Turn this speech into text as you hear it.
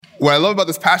What I love about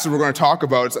this passage we're going to talk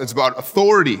about, it's about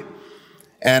authority.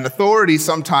 And authority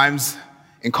sometimes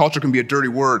in culture can be a dirty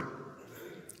word.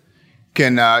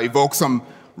 Can evoke some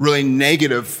really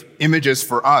negative images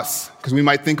for us, because we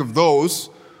might think of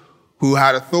those who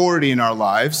had authority in our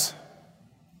lives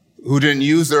who didn't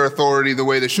use their authority the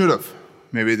way they should have.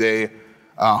 Maybe they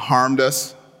harmed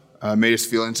us, made us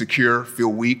feel insecure, feel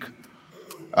weak,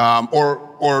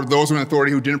 or those in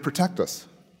authority who didn't protect us.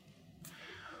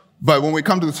 But when we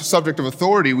come to the subject of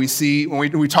authority, we see, when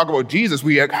we talk about Jesus,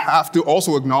 we have to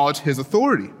also acknowledge his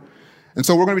authority. And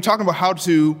so we're going to be talking about how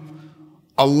to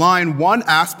align one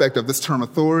aspect of this term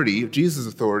authority, of Jesus'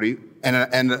 authority,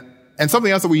 and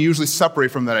something else that we usually separate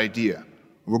from that idea.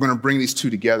 We're going to bring these two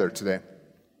together today.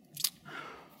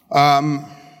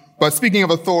 But speaking of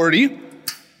authority,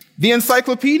 the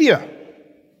encyclopedia.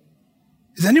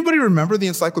 Does anybody remember the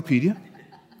encyclopedia?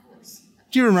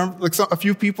 Do you remember, a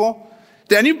few people?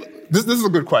 This is a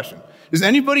good question. Does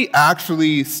anybody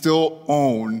actually still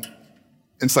own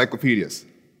encyclopedias?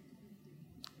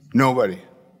 Nobody.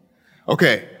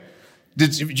 Okay.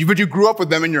 But you grew up with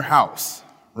them in your house,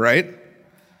 right?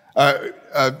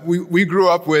 We grew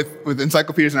up with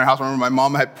encyclopedias in our house. I remember my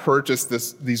mom had purchased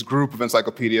these group of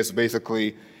encyclopedias,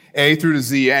 basically A through to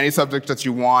Z, any subject that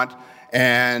you want,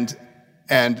 and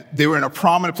they were in a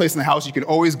prominent place in the house. You can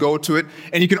always go to it,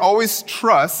 and you can always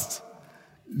trust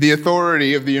the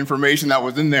authority of the information that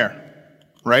was in there,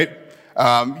 right?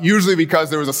 Usually because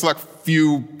there was a select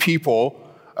few people,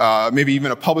 maybe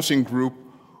even a publishing group,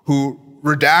 who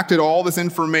redacted all this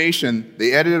information.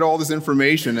 They edited all this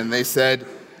information, and they said,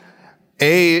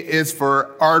 A is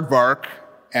for aardvark,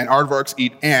 and aardvarks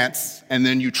eat ants, and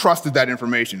then you trusted that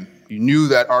information. You knew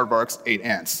that aardvarks ate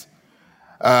ants.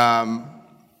 And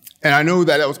I know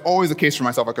that was always the case for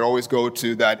myself. I could always go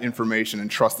to that information and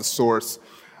trust the source.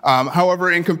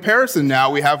 However, in comparison now,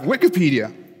 we have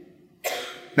Wikipedia.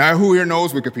 Now, who here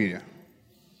knows Wikipedia?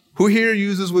 Who here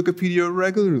uses Wikipedia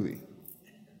regularly?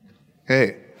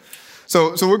 Hey.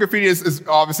 So Wikipedia is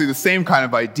obviously the same kind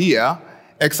of idea,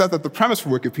 except that the premise for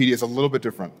Wikipedia is a little bit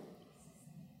different.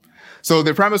 So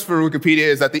the premise for Wikipedia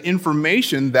is that the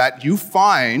information that you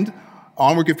find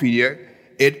on Wikipedia,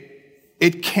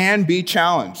 it can be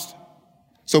challenged.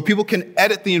 So people can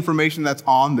edit the information that's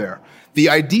on there. The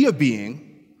idea being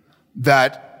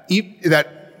that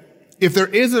if there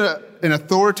is an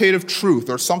authoritative truth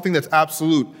or something that's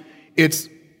absolute, it's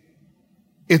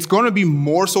going to be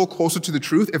more so closer to the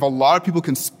truth if a lot of people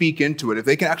can speak into it, if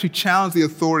they can actually challenge the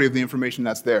authority of the information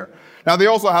that's there. Now, they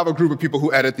also have a group of people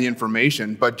who edit the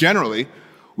information, but generally,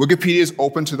 Wikipedia is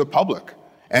open to the public,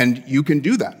 and you can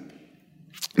do that.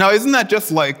 Now, isn't that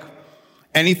just like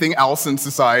anything else in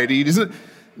society? Isn't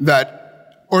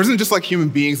it just like human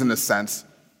beings in a sense,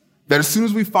 that as soon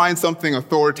as we find something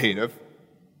authoritative,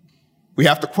 we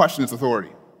have to question its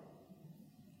authority?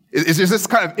 It's just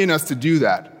kind of in us to do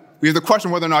that. We have to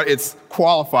question whether or not it's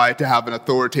qualified to have an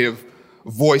authoritative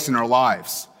voice in our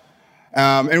lives.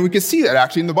 And we can see that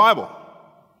actually in the Bible,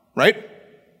 right?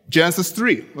 Genesis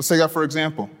 3, let's take that for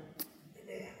example.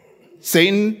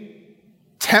 Satan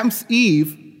tempts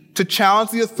Eve to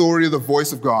challenge the authority of the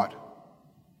voice of God.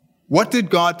 What did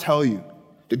God tell you?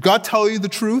 Did God tell you the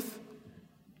truth?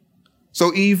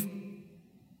 So Eve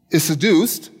is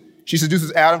seduced. She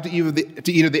seduces Adam to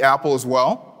eat of the apple as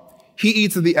well. He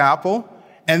eats of the apple.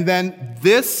 And then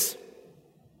this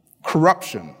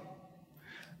corruption,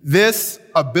 this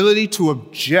ability to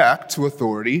object to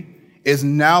authority is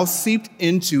now seeped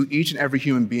into each and every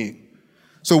human being.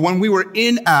 So when we were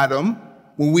in Adam,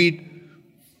 when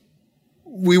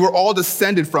we were all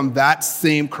descended from that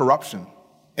same corruption.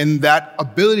 And that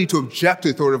ability to object to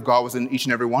the authority of God was in each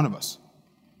and every one of us.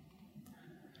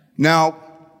 Now,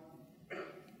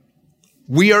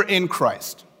 we are in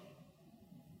Christ.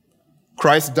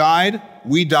 Christ died,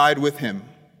 we died with him.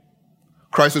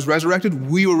 Christ was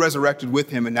resurrected, we were resurrected with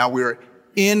him, and now we are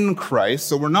in Christ,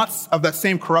 so we're not of that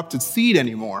same corrupted seed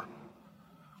anymore.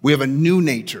 We have a new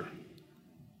nature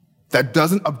that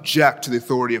doesn't object to the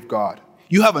authority of God.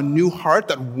 You have a new heart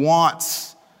that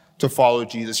wants to follow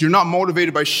Jesus. You're not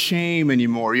motivated by shame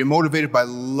anymore. You're motivated by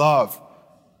love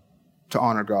to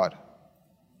honor God.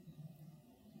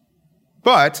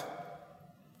 But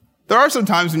there are some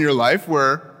times in your life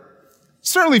where it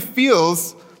certainly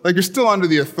feels like you're still under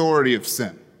the authority of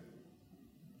sin.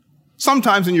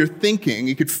 Sometimes in your thinking,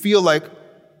 you could feel like,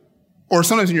 or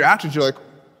sometimes in your actions, you're like,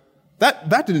 that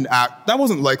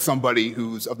wasn't like somebody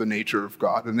who's of the nature of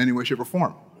God in any way, shape, or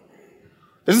form.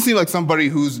 It doesn't seem like somebody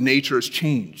whose nature has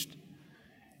changed.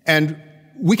 And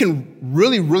we can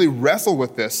really, really wrestle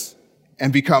with this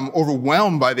and become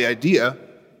overwhelmed by the idea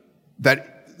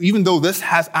that even though this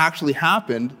has actually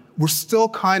happened, we're still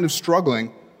kind of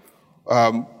struggling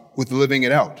with living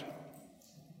it out.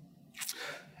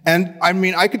 And I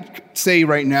mean, I could say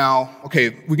right now,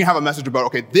 okay, we can have a message about,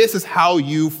 okay, this is how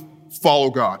you follow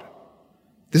God.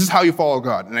 This is how you follow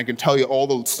God. And I can tell you all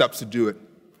the steps to do it.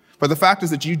 But the fact is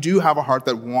that you do have a heart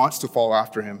that wants to follow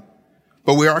after him.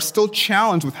 But we are still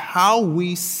challenged with how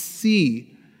we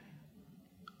see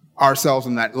ourselves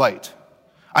in that light.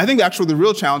 I think actually the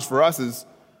real challenge for us is,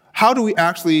 how do we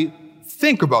actually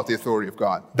think about the authority of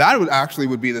God? That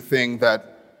would be the thing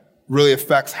that really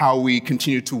affects how we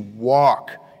continue to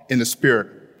walk in the Spirit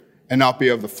and not be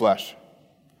of the flesh.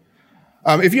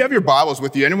 If you have your Bibles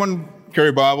with you, anyone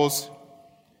carry Bibles?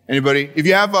 Anybody? If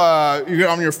you have you're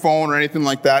on your phone or anything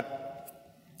like that,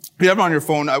 if you have it on your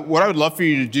phone, what I would love for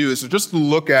you to do is to just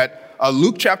look at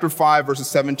Luke chapter 5, verses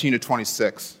 17 to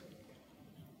 26.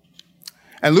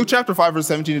 And Luke chapter 5, verse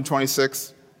 17 to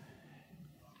 26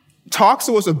 talks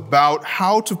to us about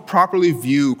how to properly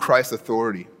view Christ's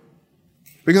authority.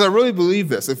 Because I really believe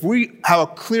this. If we have a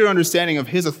clear understanding of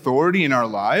his authority in our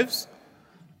lives,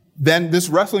 then this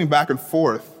wrestling back and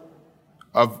forth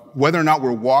of whether or not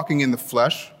we're walking in the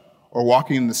flesh or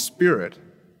walking in the Spirit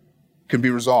can be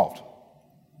resolved.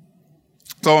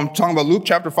 So I'm talking about Luke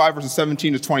chapter 5, verses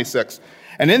 17 to 26.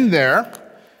 And in there,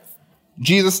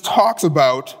 Jesus talks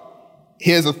about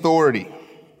his authority.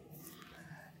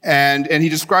 And he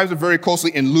describes it very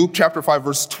closely in Luke chapter 5,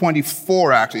 verse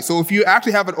 24, actually. So if you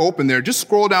actually have it open there, just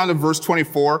scroll down to verse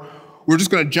 24. We're just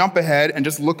going to jump ahead and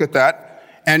just look at that.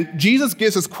 And Jesus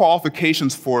gives us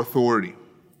qualifications for authority.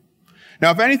 Now,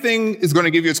 if anything is going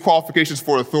to give you its qualifications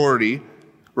for authority,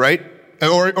 right?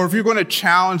 Or if you're going to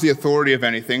challenge the authority of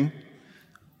anything,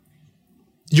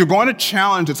 you're going to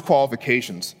challenge its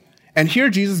qualifications. And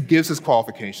here Jesus gives his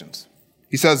qualifications.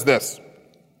 He says this.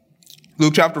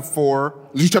 Luke chapter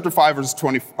 5, verse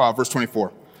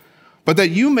 24. But that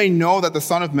you may know that the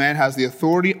Son of Man has the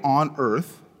authority on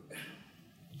earth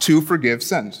to forgive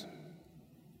sins.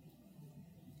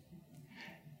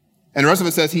 And the rest of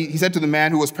it says, he said to the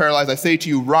man who was paralyzed, I say to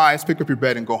you, rise, pick up your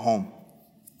bed, and go home.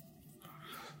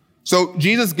 So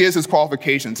Jesus gives his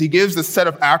qualifications. He gives the set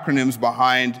of acronyms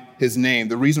behind his name,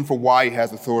 the reason for why he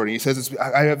has authority. He says,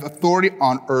 I have authority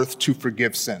on earth to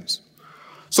forgive sins.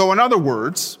 So in other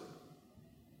words,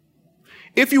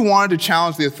 if you wanted to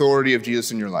challenge the authority of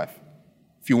Jesus in your life,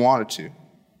 if you wanted to,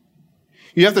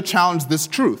 you have to challenge this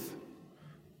truth.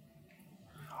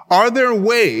 Are there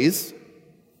ways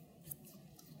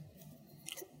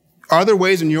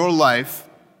in your life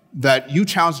that you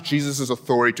challenge Jesus'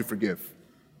 authority to forgive?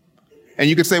 And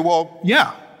you could say, well,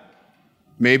 yeah,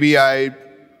 maybe I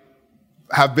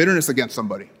have bitterness against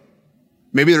somebody.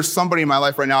 Maybe there's somebody in my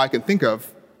life right now I can think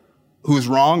of who has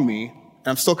wronged me, and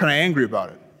I'm still kind of angry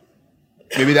about it.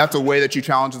 Maybe that's a way that you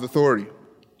challenge his authority.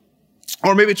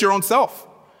 Or maybe it's your own self.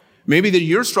 Maybe that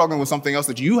you're struggling with something else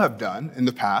that you have done in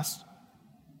the past,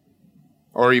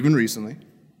 or even recently,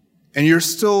 and you're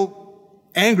still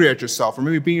angry at yourself, or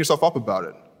maybe beating yourself up about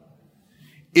it.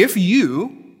 If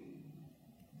you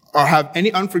have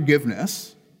any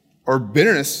unforgiveness or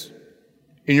bitterness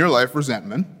in your life,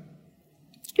 resentment,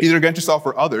 either against yourself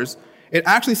or others, it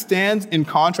actually stands in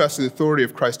contrast to the authority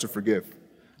of Christ to forgive.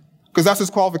 Because that's his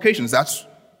qualifications. That's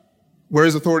where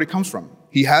his authority comes from.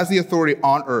 He has the authority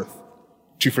on earth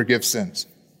to forgive sins.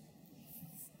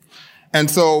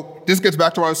 And so this gets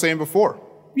back to what I was saying before.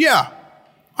 Yeah,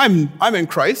 I'm in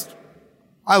Christ.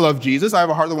 I love Jesus. I have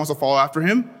a heart that wants to follow after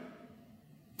him.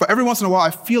 But every once in a while,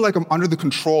 I feel like I'm under the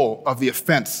control of the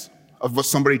offense of what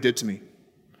somebody did to me.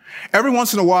 Every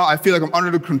once in a while, I feel like I'm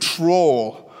under the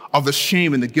control of the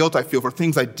shame and the guilt I feel for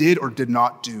things I did or did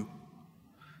not do.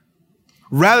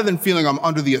 Rather than feeling I'm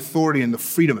under the authority and the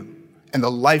freedom and the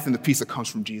life and the peace that comes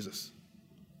from Jesus.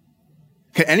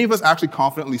 Can any of us actually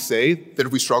confidently say that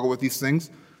if we struggle with these things,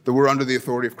 that we're under the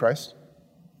authority of Christ?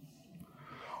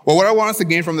 Well, what I want us to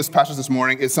gain from this passage this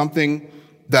morning is something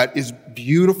that is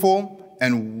beautiful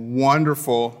and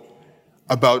wonderful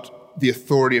about the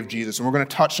authority of Jesus. And we're going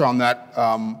to touch on that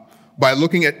by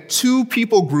looking at two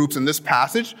people groups in this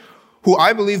passage who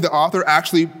I believe the author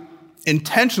actually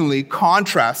intentionally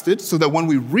contrasted so that when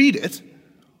we read it,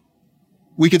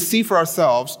 we could see for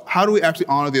ourselves, how do we actually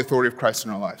honor the authority of Christ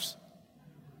in our lives?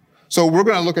 So we're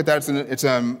going to look at that. It's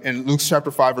in Luke chapter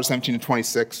 5, verse 17 to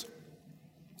 26.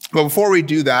 But before we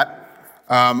do that,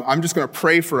 I'm just going to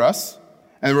pray for us,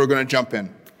 and then we're going to jump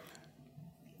in.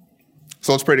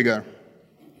 So let's pray together.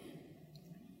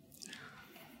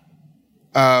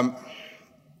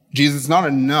 Jesus, it's not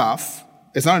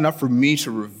enough for me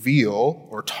to reveal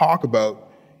or talk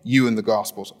about you in the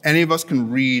Gospels. Any of us can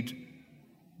read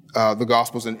the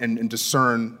Gospels and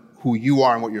discern who you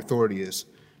are and what your authority is.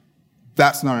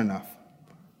 That's not enough.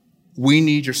 We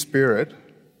need your Spirit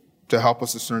to help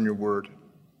us discern your word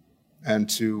and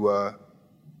to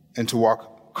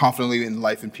walk confidently in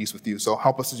life and peace with you. So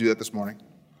help us to do that this morning.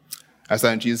 I ask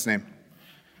that in Jesus' name.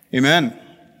 Amen.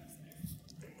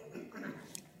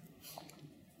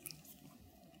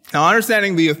 Now,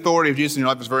 understanding the authority of Jesus in your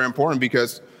life is very important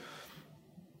because,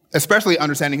 especially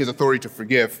understanding his authority to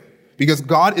forgive, because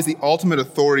God is the ultimate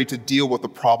authority to deal with the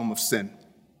problem of sin.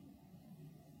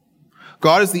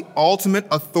 God is the ultimate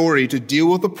authority to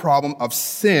deal with the problem of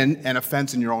sin and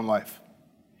offense in your own life.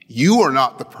 You are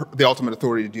not the ultimate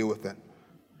authority to deal with it.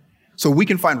 So we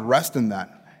can find rest in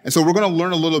that. And so we're going to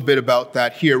learn a little bit about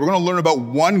that here. We're going to learn about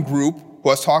one group who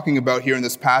I was talking about here in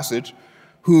this passage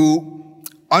who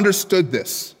understood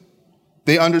this.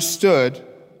 They understood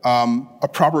a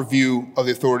proper view of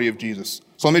the authority of Jesus.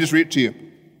 So let me just read it to you.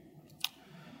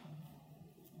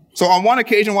 So on one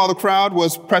occasion, while the crowd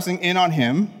was pressing in on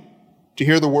him to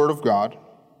hear the word of God,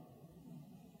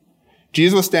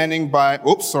 Jesus was standing by.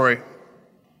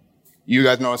 You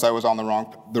guys noticed I was on the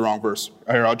wrong verse.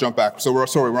 Here, I'll jump back. So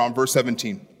we're on verse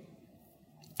 17.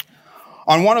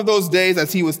 On one of those days,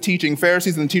 as he was teaching,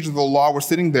 Pharisees and the teachers of the law were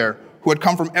sitting there, who had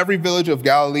come from every village of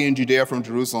Galilee and Judea from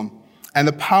Jerusalem. And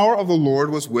the power of the Lord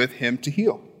was with him to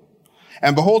heal.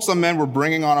 And behold, some men were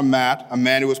bringing on a mat a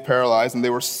man who was paralyzed, and they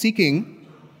were seeking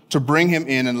to bring him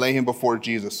in and lay him before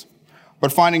Jesus.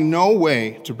 But finding no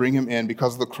way to bring him in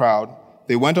because of the crowd,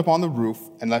 they went up on the roof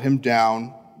and let him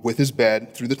down with his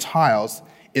bed through the tiles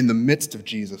in the midst of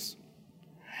Jesus.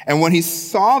 And when he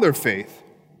saw their faith,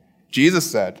 Jesus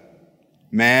said,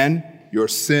 "Man, your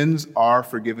sins are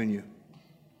forgiven you."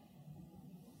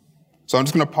 So I'm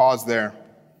just going to pause there.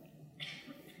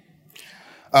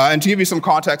 And to give you some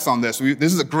context on this,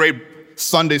 this is a great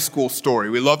Sunday school story.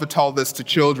 We love to tell this to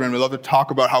children. We love to talk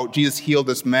about how Jesus healed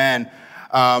this man.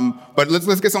 But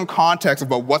let's get some context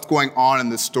about what's going on in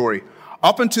this story.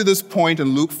 Up until this point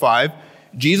in Luke 5,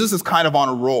 Jesus is kind of on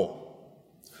a roll.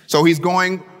 So he's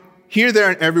going here, there,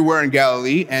 and everywhere in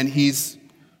Galilee, and he's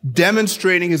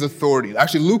demonstrating his authority.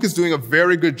 Actually, Luke is doing a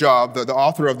very good job, the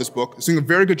author of this book, is doing a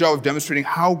very good job of demonstrating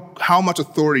how much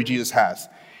authority Jesus has.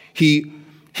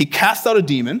 He casts out a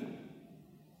demon,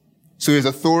 so he has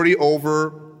authority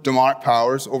over demonic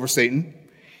powers, over Satan.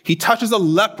 He touches a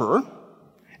leper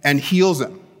and heals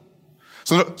him.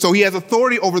 So he has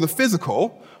authority over the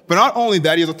physical, but not only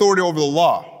that, he has authority over the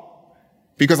law.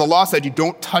 Because the law said you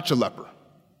don't touch a leper.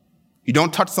 You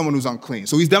don't touch someone who's unclean.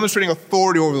 So he's demonstrating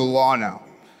authority over the law now.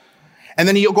 And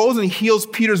then he goes and he heals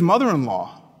Peter's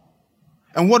mother-in-law.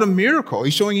 And what a miracle.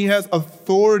 He's showing he has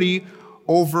authority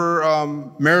over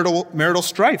marital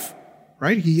strife,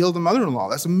 right? He healed the mother-in-law.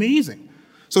 That's amazing.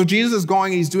 So Jesus is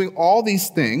going and he's doing all these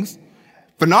things.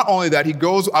 But not only that, he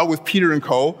goes out with Peter and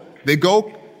co. They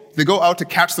go out to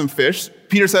catch some fish.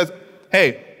 Peter says,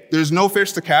 "Hey, there's no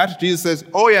fish to catch." Jesus says,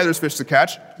 "Oh yeah, there's fish to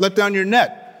catch. Let down your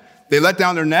net." They let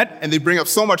down their net and they bring up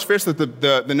so much fish that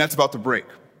the net's about to break.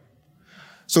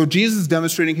 So Jesus is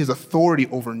demonstrating his authority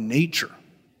over nature.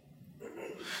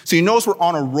 So you notice we're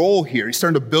on a roll here. He's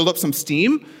starting to build up some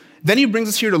steam. Then he brings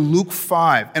us here to Luke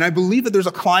 5. And I believe that there's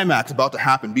a climax about to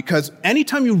happen because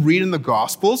anytime you read in the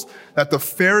Gospels that the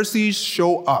Pharisees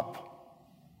show up,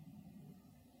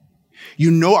 you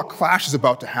know a clash is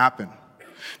about to happen.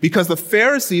 Because the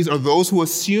Pharisees are those who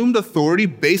assumed authority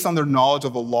based on their knowledge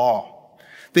of the law.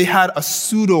 They had a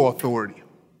pseudo-authority.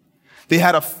 They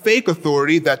had a fake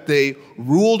authority that they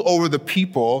ruled over the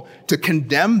people to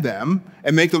condemn them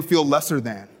and make them feel lesser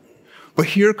than. But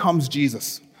here comes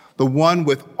Jesus, the one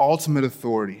with ultimate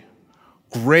authority.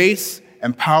 Grace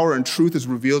and power and truth is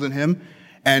revealed in him,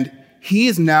 and he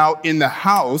is now in the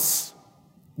house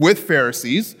with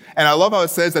Pharisees. And I love how it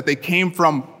says that they came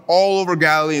from all over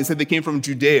Galilee and said they came from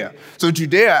Judea. So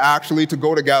Judea, actually, to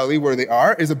go to Galilee where they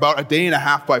are, is about a day and a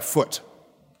half by foot.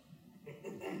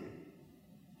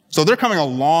 So they're coming a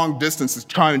long distance to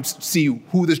try and see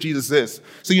who this Jesus is.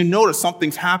 So you notice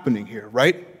something's happening here,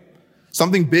 right?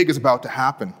 Something big is about to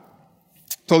happen.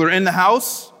 So they're in the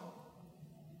house,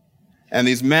 and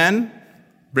these men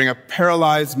bring a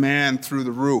paralyzed man through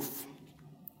the roof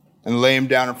and lay him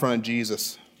down in front of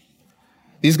Jesus.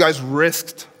 These guys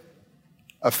risked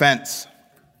offense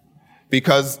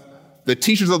because the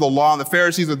teachers of the law and the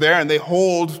Pharisees are there, and they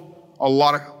hold a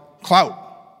lot of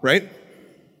clout, right?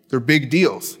 They're big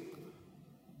deals.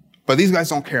 But these guys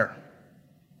don't care.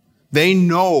 They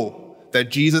know that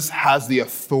Jesus has the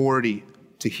authority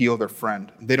to heal their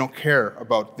friend. They don't care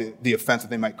about the offense that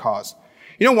they might cause.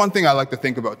 You know, one thing I like to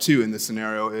think about, too, in this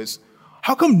scenario is,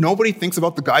 how come nobody thinks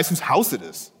about the guys whose house it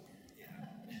is?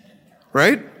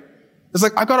 Right? It's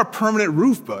like, I got a permanent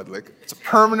roof, bud. Like, it's a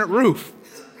permanent roof.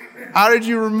 How did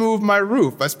you remove my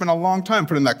roof? I spent a long time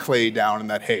putting that clay down and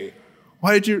that hay.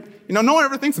 Why did you? No one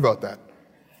ever thinks about that.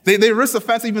 They risk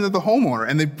offense even to the homeowner,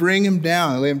 and they bring him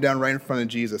down and lay him down right in front of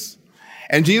Jesus.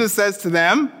 And Jesus says to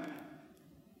them,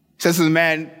 says to the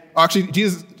man, actually,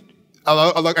 Jesus,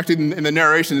 actually in the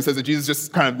narration, it says that Jesus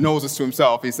just kind of knows this to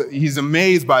himself. He's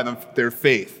amazed by their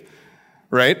faith,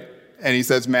 right? And he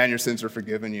says, man, your sins are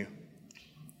forgiven you.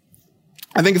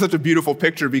 I think it's such a beautiful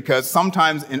picture because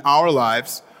sometimes in our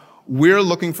lives, we're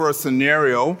looking for a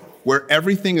scenario where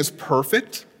everything is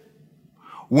perfect,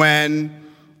 when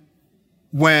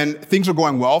things are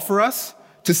going well for us,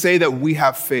 to say that we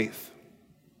have faith.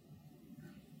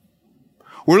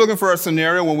 We're looking for a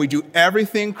scenario when we do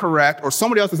everything correct, or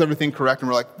somebody else does everything correct, and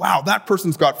we're like, wow, that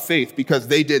person's got faith because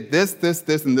they did this,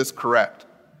 and this correct.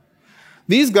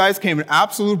 These guys came in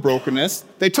absolute brokenness.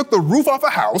 They took the roof off a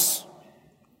house.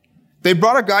 They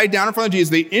brought a guy down in front of Jesus.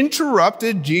 They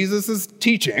interrupted Jesus'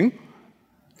 teaching,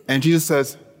 and Jesus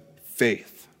says,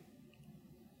 faith.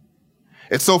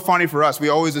 It's so funny for us. We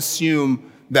always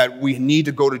assume that we need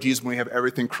to go to Jesus when we have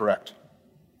everything correct.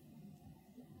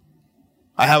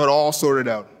 I have it all sorted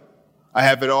out. I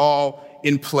have it all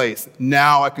in place.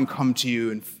 Now I can come to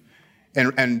you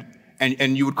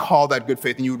and you would call that good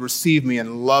faith, and you would receive me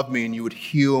and love me and you would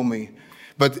heal me.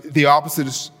 But the opposite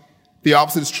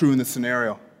is true in this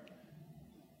scenario.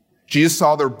 Jesus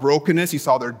saw their brokenness. He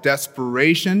saw their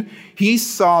desperation. He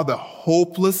saw the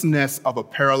hopelessness of a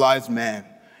paralyzed man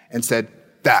and said,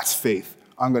 that's faith.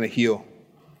 I'm going to heal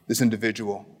this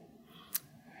individual.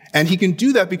 And he can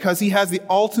do that because he has the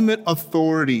ultimate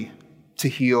authority to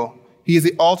heal. He has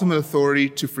the ultimate authority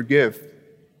to forgive.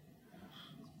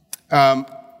 I'm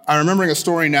remembering a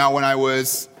story now when I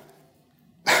was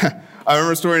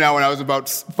about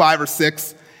 5 or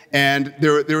 6, and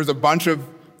there was a bunch of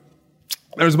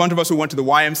us who went to the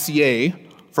YMCA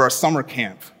for a summer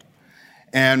camp.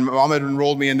 And my mom had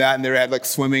enrolled me in that, and they had like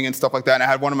swimming and stuff like that. And I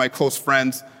had one of my close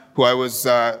friends who I was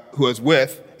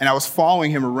with, and I was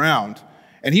following him around.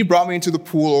 And he brought me into the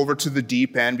pool over to the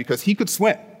deep end because he could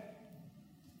swim.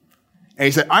 And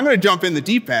he said, I'm going to jump in the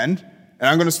deep end, and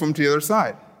I'm going to swim to the other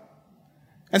side.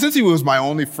 And since he was my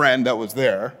only friend that was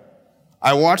there,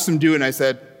 I watched him do it, and I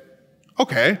said,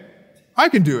 okay, I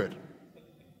can do it.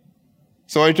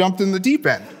 So I jumped in the deep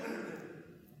end.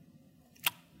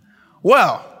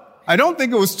 Well, I don't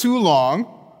think it was too long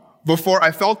before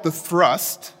I felt the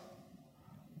thrust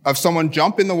of someone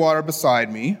jump in the water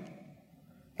beside me,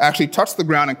 actually touch the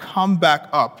ground and come back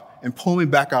up and pull me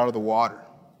back out of the water.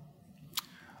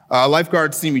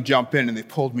 Lifeguards see me jump in and they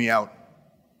pulled me out.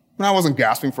 And I wasn't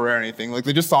gasping for air or anything. Like,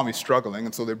 they just saw me struggling,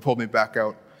 and so they pulled me back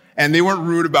out. And they weren't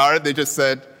rude about it. They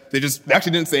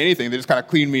actually didn't say anything. They just kind of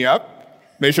cleaned me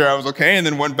up, made sure I was okay, and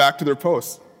then went back to their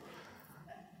posts.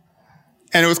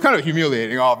 And it was kind of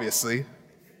humiliating, obviously.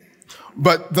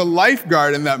 But the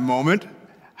lifeguard in that moment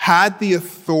had the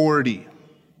authority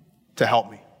to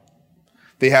help me.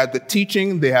 They had the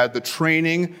teaching, they had the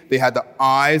training, they had the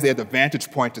eyes, they had the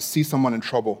vantage point to see someone in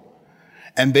trouble.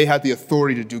 And they had the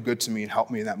authority to do good to me and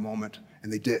help me in that moment.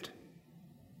 And they did.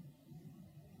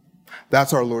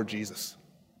 That's our Lord Jesus.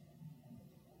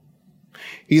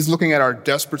 He's looking at our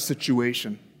desperate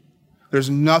situation. There's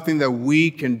nothing that we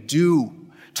can do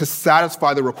to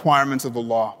satisfy the requirements of the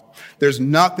law. There's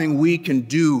nothing we can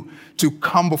do to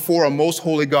come before a most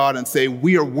holy God and say,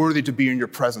 we are worthy to be in your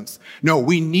presence. No,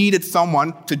 we needed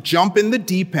someone to jump in the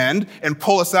deep end and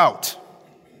pull us out.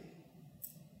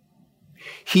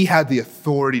 He had the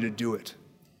authority to do it.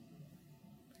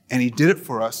 And he did it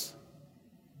for us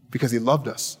because he loved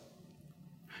us.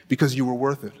 Because you were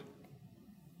worth it.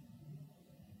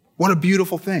 What a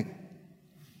beautiful thing.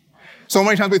 So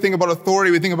many times we think about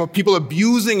authority, we think about people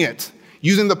abusing it,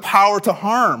 using the power to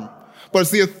harm. But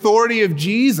it's the authority of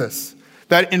Jesus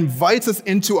that invites us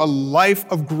into a life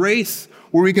of grace,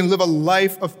 where we can live a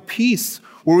life of peace,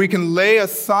 where we can lay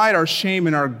aside our shame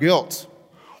and our guilt,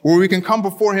 where we can come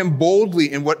before him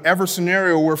boldly in whatever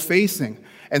scenario we're facing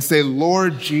and say,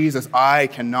 Lord Jesus, I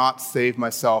cannot save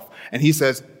myself. And he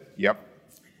says, yep.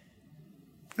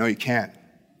 No, you can't.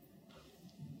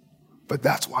 But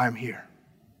that's why I'm here.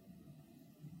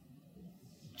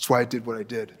 That's why I did what I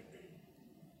did.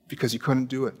 Because you couldn't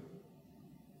do it.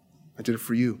 I did it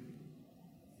for you.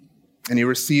 And he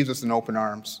receives us in open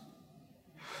arms.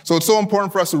 So it's so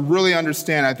important for us to really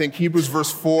understand. I think Hebrews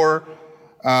verse 4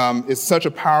 is such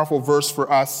a powerful verse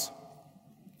for us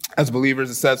as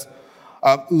believers. It says,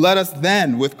 let us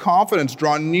then with confidence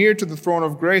draw near to the throne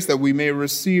of grace, that we may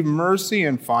receive mercy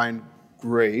and find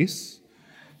grace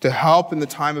to help in the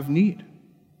time of need.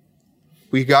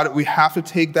 We have to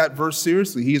take that verse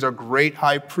seriously. He's our great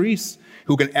high priest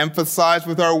who can empathize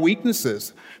with our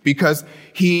weaknesses, because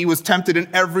he was tempted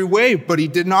in every way, but he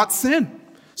did not sin.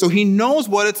 So he knows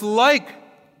what it's like.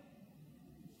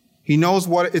 He knows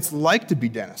what it's like to be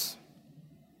Dennis.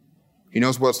 He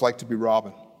knows what it's like to be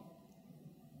Robin.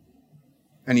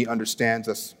 And he understands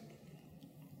us.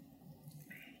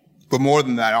 But more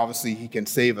than that, obviously, he can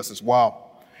save us as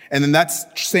well. And then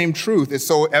that same truth is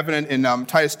so evident in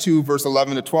Titus 2, verse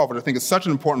 11 to 12, which I think is such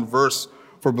an important verse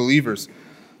for believers.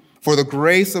 For the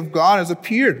grace of God has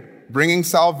appeared, bringing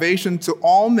salvation to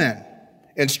all men,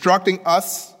 instructing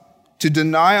us to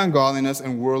deny ungodliness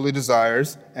and worldly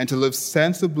desires, and to live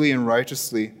sensibly and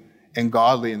righteously and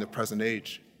godly in the present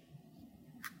age.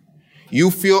 You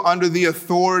feel under the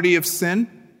authority of sin?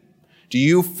 Do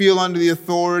you feel under the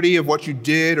authority of what you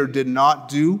did or did not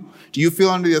do? Do you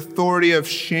feel under the authority of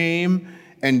shame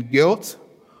and guilt?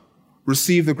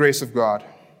 Receive the grace of God.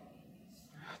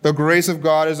 The grace of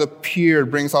God has appeared,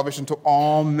 bringing salvation to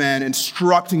all men,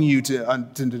 instructing you to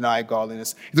deny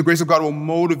godliness. The grace of God will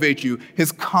motivate you.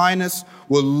 His kindness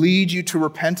will lead you to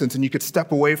repentance, and you could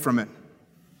step away from it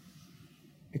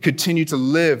and continue to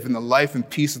live in the life and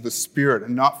peace of the Spirit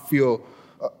and not feel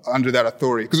under that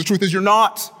authority. Because the truth is, you're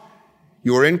not.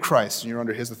 You are in Christ, and you're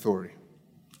under his authority.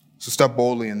 So step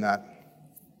boldly in that.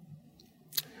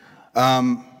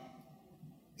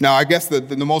 Now, I guess the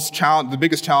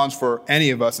biggest challenge for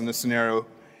any of us in this scenario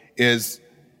is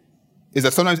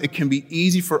that sometimes it can be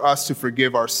easy for us to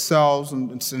forgive ourselves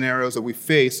in scenarios that we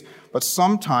face, but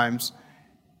sometimes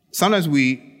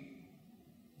we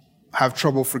have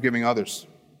trouble forgiving others.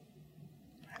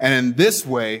 And in this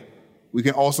way, we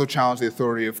can also challenge the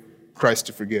authority of Christ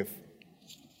to forgive.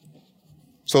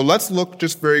 So let's look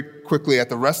just very quickly at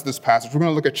the rest of this passage. We're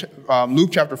going to look at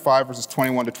Luke chapter 5, verses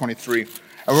 21 to 23.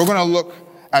 And we're going to look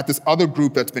at this other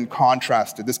group that's been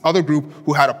contrasted, this other group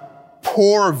who had a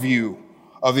poor view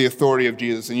of the authority of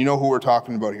Jesus. And you know who we're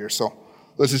talking about here. So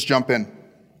let's just jump in.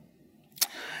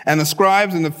 And the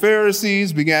scribes and the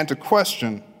Pharisees began to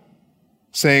question,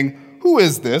 saying, "Who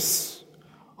is this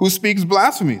who speaks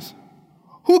blasphemies?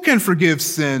 Who can forgive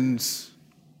sins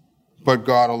but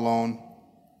God alone?"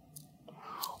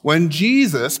 When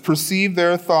Jesus perceived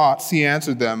their thoughts, he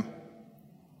answered them,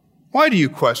 "Why do you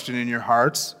question in your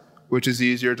hearts? Which is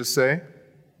easier to say,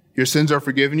 'Your sins are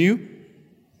forgiven you,'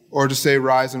 or to say,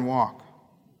 'Rise and walk'?"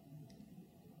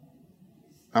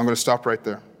 I'm going to stop right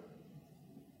there.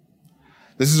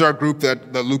 This is our group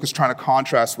that Luke is trying to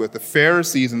contrast with. The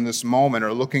Pharisees in this moment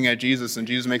are looking at Jesus, and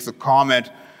Jesus makes a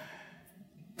comment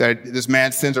that this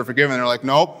man's sins are forgiven. They're like,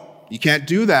 "Nope, you can't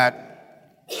do that."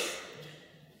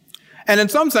 And in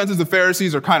some senses, the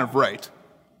Pharisees are kind of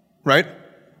right?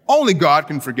 Only God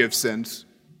can forgive sins.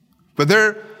 But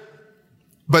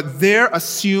their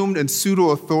assumed and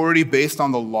pseudo-authority based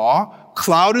on the law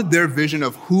clouded their vision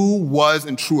of who was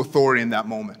in true authority in that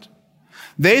moment.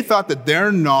 They thought that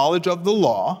their knowledge of the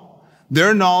law,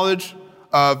 their knowledge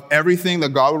of everything that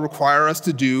God would require us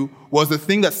to do, was the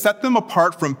thing that set them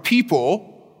apart from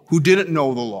people who didn't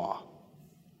know the law.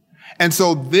 And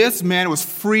so this man was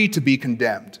free to be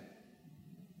condemned,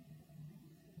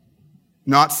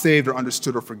 not saved or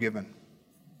understood or forgiven.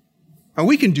 And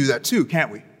we can do that too,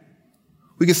 can't we?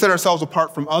 We can set ourselves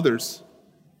apart from others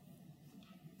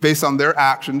based on their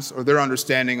actions or their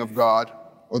understanding of God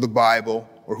or the Bible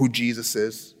or who Jesus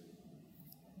is.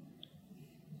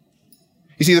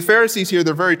 You see, the Pharisees here,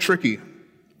 they're very tricky.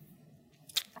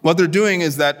 What they're doing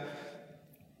is that,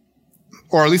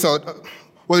 or at least what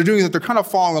they're doing is that they're kind of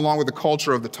following along with the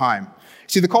culture of the time.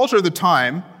 See, the culture of the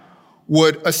time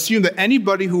would assume that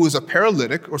anybody who was a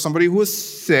paralytic or somebody who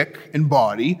was sick in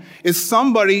body is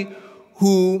somebody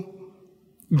who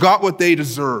got what they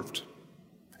deserved.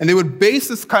 And they would base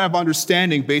this kind of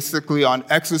understanding basically on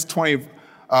Exodus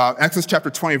chapter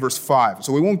 20, verse 5.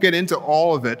 So we won't get into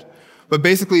all of it, but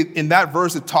basically in that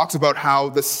verse it talks about how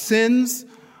the sins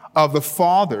of the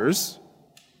fathers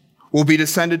will be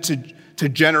descended to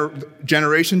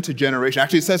generation to generation.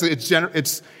 Actually, it says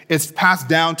it's passed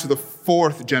down to the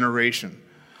fourth generation.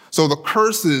 So the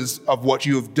curses of what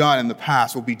you have done in the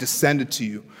past will be descended to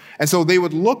you. And so they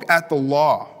would look at the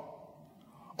law,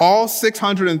 all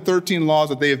 613 laws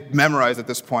that they have memorized at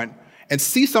this point, and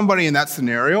see somebody in that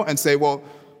scenario and say, well,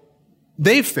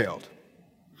 they've failed.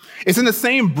 It's in the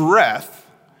same breath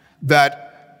that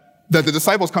the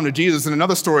disciples come to Jesus in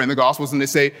another story in the Gospels and they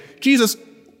say, "Jesus,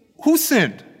 who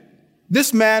sinned?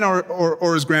 This man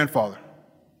or his grandfather?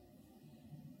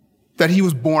 That he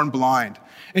was born blind."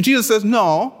 And Jesus says,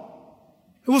 "No,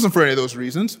 it wasn't for any of those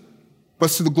reasons, but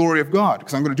it's to the glory of God,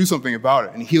 because I'm going to do something about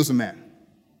it." And he heals a man.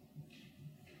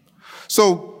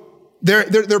 So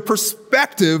their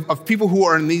perspective of people who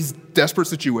are in these desperate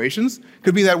situations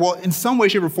could be that, well, in some way,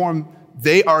 shape, or form,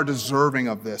 they are deserving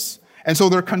of this. And so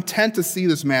they're content to see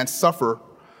this man suffer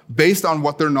based on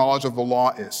what their knowledge of the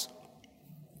law is.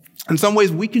 In some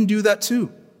ways, we can do that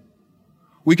too.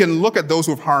 We can look at those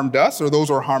who have harmed us or those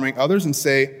who are harming others and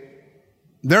say,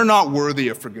 they're not worthy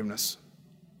of forgiveness.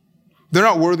 They're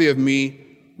not worthy of me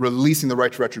releasing the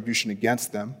right to retribution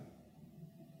against them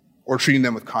or treating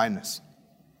them with kindness.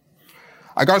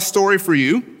 I got a story for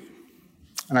you,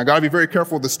 and I got to be very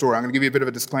careful with this story. I'm going to give you a bit of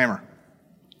a disclaimer.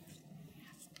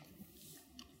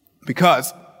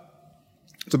 Because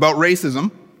it's about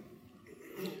racism,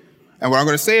 and what I'm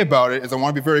going to say about it is I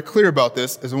want to be very clear about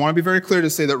this, is I want to be very clear to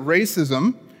say that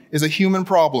racism is a human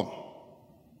problem.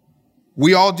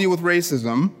 We all deal with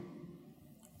racism,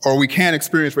 or we can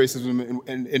experience racism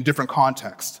in different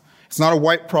contexts. It's not a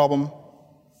white problem.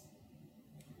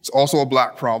 It's also a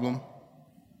black problem,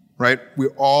 right? We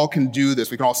all can do this.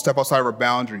 We can all step outside of our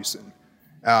boundaries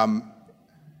and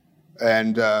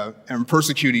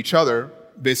persecute each other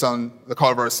based on the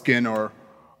color of our skin or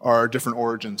our different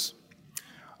origins.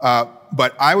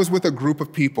 But I was with a group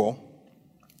of people.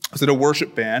 I was at a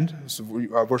worship band. It was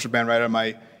a worship band right out of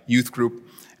my youth group.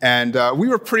 And we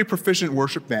were a pretty proficient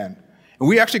worship band. And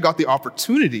we actually got the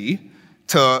opportunity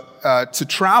to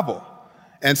travel.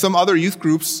 And some other youth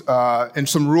groups in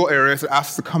some rural areas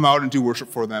asked us to come out and do worship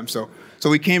for them. So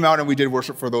we came out and we did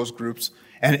worship for those groups.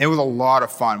 And it was a lot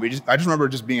of fun. I just remember it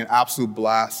just being an absolute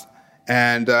blast.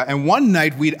 And one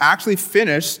night we'd actually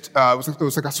finished, it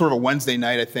was like a sort of a Wednesday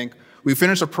night, I think. We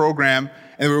finished a program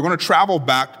and we were going to travel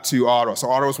back to Ottawa. So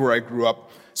Ottawa is where I grew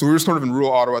up. So we were sort of in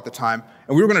rural Ottawa at the time.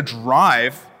 And we were going to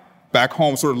drive back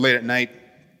home sort of late at night.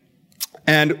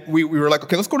 And we were like,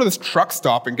 okay, let's go to this truck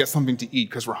stop and get something to eat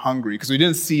because we're hungry. Because we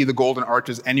didn't see the Golden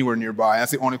Arches anywhere nearby.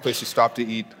 That's the only place you stop to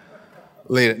eat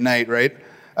late at night, right?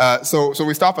 So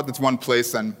we stop at this one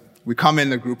place and we come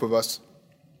in, a group of us.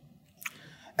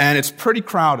 And it's pretty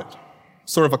crowded.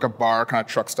 Sort of like a bar, kind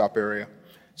of truck stop area.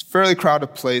 It's a fairly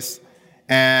crowded place.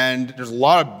 And there's a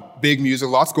lot of big music,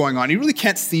 lots going on. You really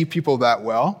can't see people that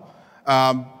well.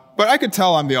 But I could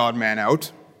tell I'm the odd man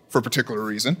out for a particular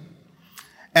reason.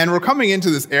 And we're coming into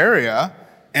this area,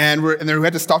 and then we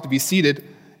had to stop to be seated,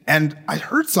 and I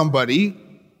heard somebody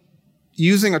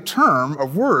using a term, a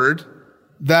word,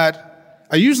 that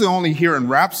I usually only hear in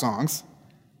rap songs,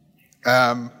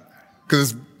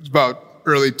 because it's about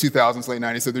early 2000s, late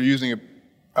 90s, so they're using it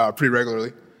pretty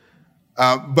regularly.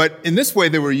 But in this way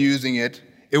they were using it,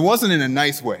 it wasn't in a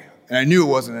nice way, and I knew it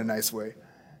wasn't in a nice way.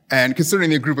 And considering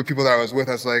the group of people that I was with,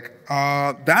 I was like,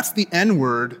 that's the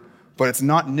N-word, but it's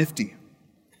not nifty.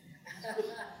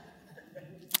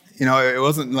 You know, it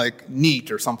wasn't like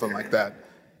neat or something like that.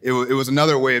 It was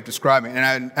another way of describing it.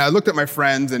 And I looked at my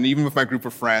friends, and even with my group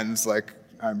of friends, like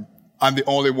I'm the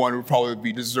only one who would probably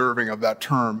be deserving of that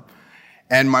term.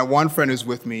 And my one friend who's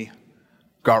with me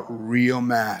got real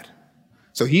mad.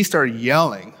 So he started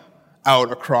yelling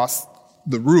out across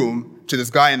the room to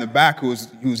this guy in the back who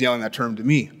was yelling that term to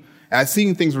me. And I was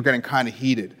seeing things were getting kind of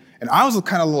heated. And I was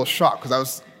kind of a little shocked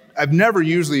because I've never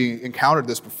usually encountered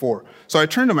this before. So I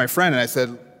turned to my friend and I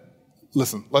said,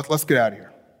 listen, let's get out of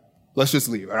here. Let's just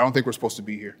leave. I don't think we're supposed to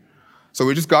be here. So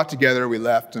we just got together, we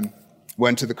left and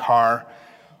went to the car.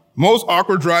 Most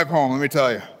awkward drive home, let me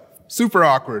tell you. Super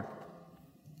awkward.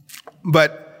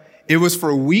 But it was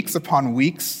for weeks upon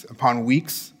weeks upon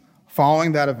weeks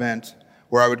following that event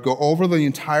where I would go over the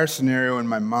entire scenario in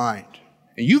my mind.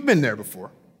 And you've been there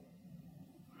before.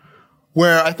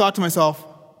 Where I thought to myself,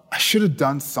 I should have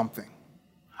done something.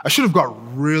 I should have got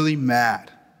really mad.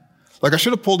 Like I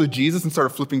should have pulled a Jesus and started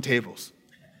flipping tables,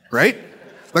 right?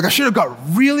 Like I should have got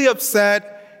really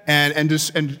upset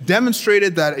and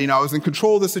demonstrated that, I was in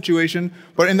control of the situation.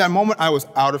 But in that moment, I was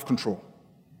out of control.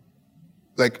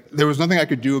 Like there was nothing I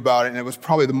could do about it, and it was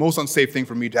probably the most unsafe thing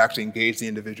for me to actually engage the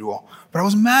individual. But I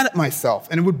was mad at myself,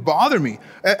 and it would bother me.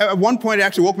 At one point, it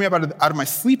actually woke me up out of my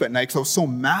sleep at night because I was so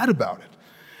mad about it.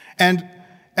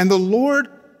 And the Lord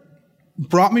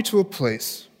brought me to a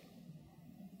place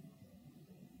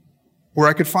where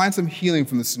I could find some healing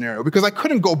from the scenario because I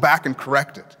couldn't go back and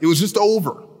correct it. It was just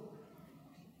over.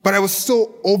 But I was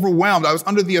so overwhelmed. I was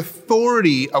under the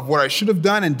authority of what I should have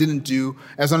done and didn't do.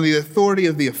 I was under the authority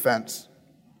of the offense.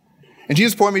 And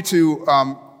Jesus pointed me to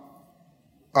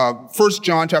 1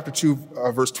 John chapter 2,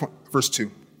 verse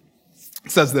 2.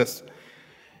 It says this,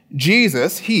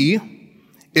 Jesus, he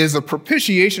is a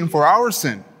propitiation for our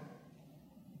sin.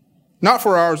 Not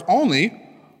for ours only,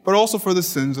 but also for the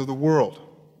sins of the world.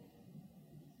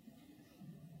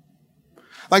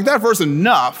 Like that verse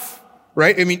enough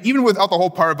right? I mean, even without the whole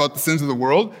part about the sins of the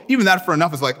world, even that for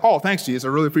enough is like, oh, thanks, Jesus, I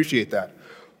really appreciate that.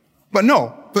 But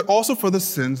no, but also for the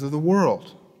sins of the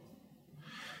world.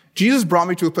 Jesus brought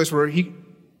me to a place where he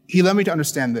led me to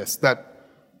understand this, that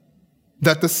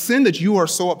the sin that you are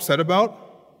so upset about,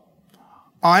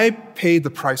 I paid the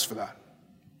price for that.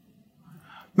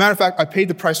 Matter of fact, I paid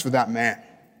the price for that man.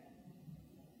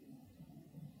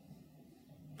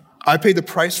 I paid the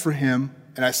price for him,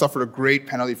 and I suffered a great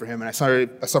penalty for him, and I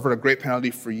suffered a great penalty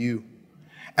for you.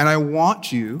 And I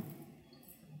want you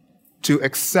to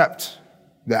accept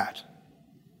that.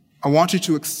 I want you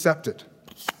to accept it,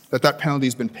 that penalty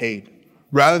has been paid,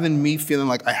 rather than me feeling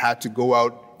like I had to go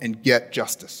out and get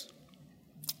justice.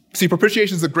 See,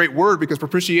 propitiation is a great word because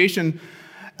propitiation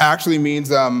actually means,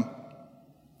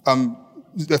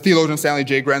 the theologian Stanley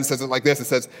J. Gren says it like this. It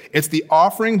says, it's the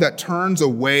offering that turns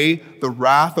away the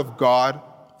wrath of God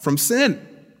from sin.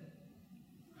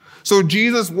 So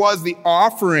Jesus was the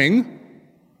offering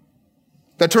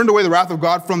that turned away the wrath of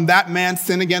God from that man's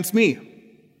sin against me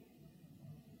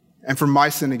and from my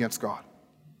sin against God.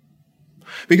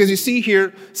 Because you see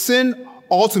here, sin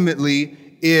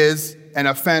ultimately is an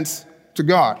offense to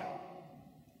God.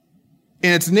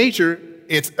 In its nature,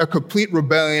 it's a complete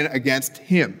rebellion against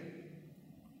him.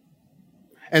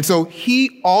 And so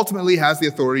he ultimately has the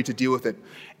authority to deal with it.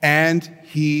 And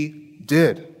he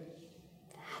did.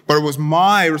 But it was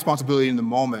my responsibility in the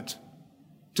moment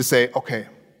to say, okay,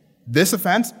 this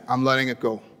offense, I'm letting it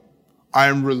go. I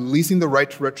am releasing the right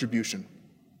to retribution.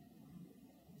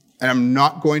 And I'm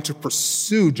not going to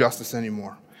pursue justice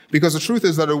anymore. Because the truth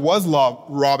is that it was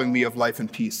robbing me of life and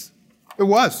peace. It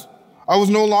was. I was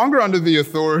no longer under the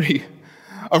authority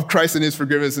of Christ and his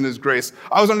forgiveness and his grace.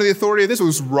 I was under the authority of this. It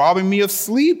was robbing me of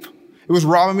sleep. It was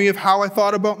robbing me of how I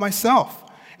thought about myself.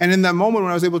 And in that moment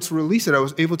when I was able to release it, I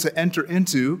was able to enter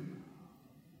into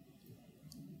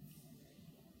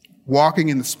walking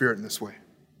in the Spirit in this way.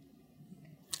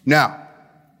 Now,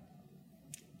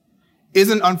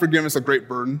 isn't unforgiveness a great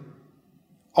burden?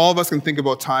 All of us can think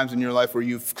about times in your life where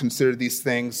you've considered these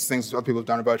things other people have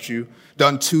done about you,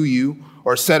 done to you,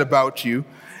 or said about you,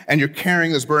 and you're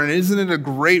carrying this burden. Isn't it a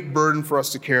great burden for us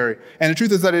to carry? And the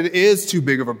truth is that it is too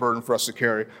big of a burden for us to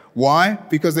carry. Why?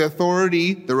 Because the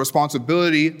authority, the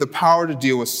responsibility, the power to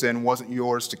deal with sin wasn't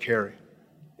yours to carry.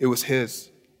 It was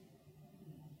his.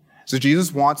 So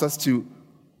Jesus wants us to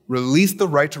release the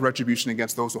right to retribution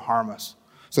against those who harm us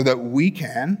so that we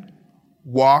can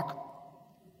walk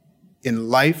in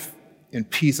life, in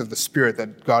peace of the Spirit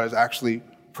that God has actually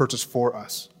purchased for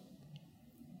us.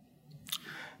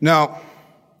 Now,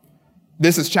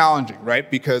 this is challenging, right?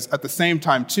 Because at the same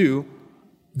time, too,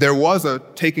 there was a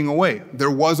taking away. There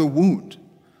was a wound.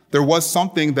 There was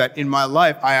something that in my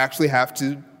life I actually have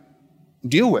to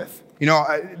deal with. You know,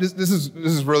 this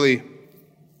is really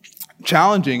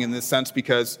challenging in this sense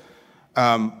because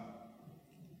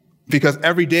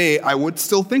every day I would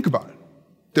still think about it.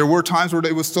 There were times where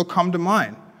it would still come to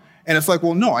mind. And it's like,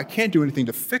 well, no, I can't do anything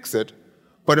to fix it.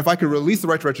 But if I can release the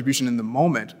right to retribution in the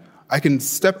moment, I can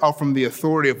step out from the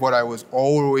authority of what I was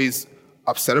always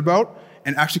upset about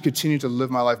and actually continue to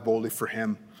live my life boldly for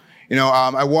him. You know,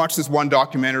 I watched this one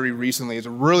documentary recently. It's a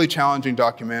really challenging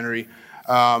documentary.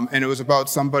 And it was about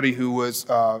somebody who was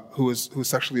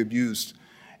sexually abused.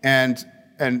 And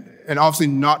obviously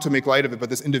not to make light of it, but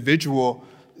this individual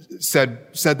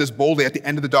said this boldly at the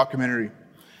end of the documentary.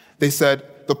 They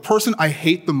said, the person I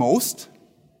hate the most,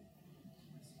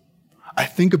 I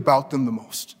think about them the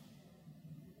most.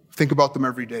 Think about them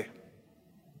every day.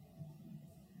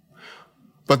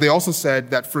 But they also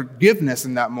said that forgiveness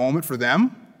in that moment for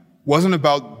them wasn't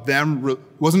about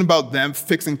them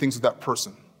fixing things with that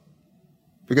person.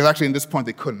 Because actually in this point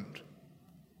they couldn't.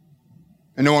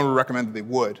 And no one would recommend that they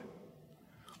would.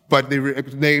 But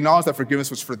they acknowledged that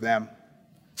forgiveness was for them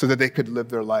so that they could live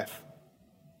their life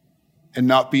and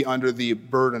not be under the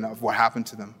burden of what happened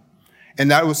to them. And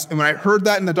when I heard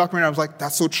that in the documentary, I was like,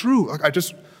 that's so true. Like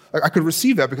I could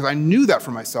receive that because I knew that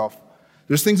for myself.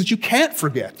 There's things that you can't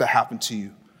forget that happened to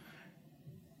you.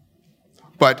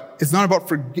 But it's not about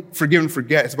forgive and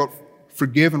forget. It's about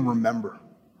forgive and remember.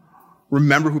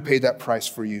 Remember who paid that price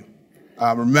for you.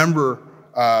 Remember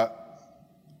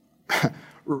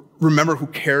who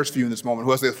cares for you in this moment,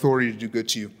 who has the authority to do good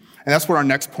to you. And that's what our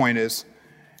next point is.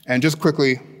 And just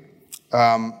quickly,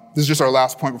 this is just our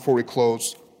last point before we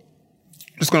close.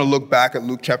 I'm just going to look back at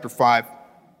Luke chapter 5.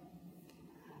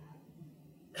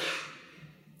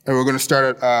 And we're going to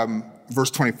start at verse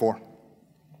 24.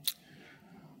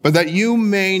 But that you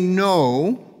may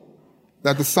know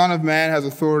that the Son of Man has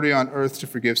authority on earth to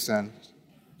forgive sins.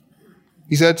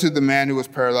 He said to the man who was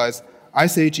paralyzed, I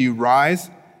say to you, rise,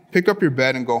 pick up your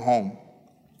bed and go home.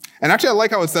 And actually, I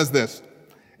like how it says this.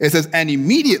 It says, and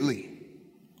immediately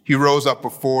he rose up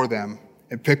before them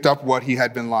and picked up what he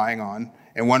had been lying on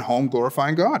and went home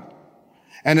glorifying God.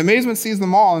 And amazement seized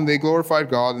them all, and they glorified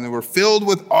God, and they were filled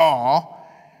with awe,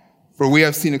 for we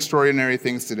have seen extraordinary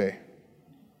things today.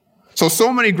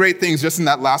 So many great things just in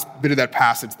that last bit of that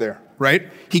passage there, right?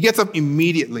 He gets up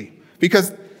immediately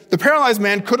because the paralyzed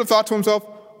man could have thought to himself,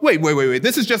 wait,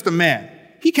 this is just a man.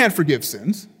 He can't forgive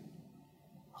sins.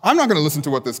 I'm not going to listen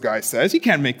to what this guy says. He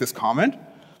can't make this comment.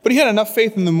 But he had enough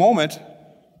faith in the moment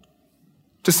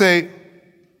to say,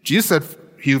 Jesus said,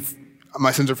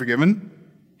 my sins are forgiven.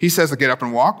 He says to get up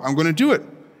and walk. I'm going to do it.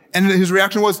 And his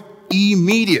reaction was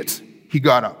immediate. He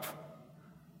got up.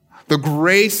 The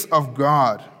grace of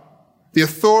God, the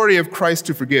authority of Christ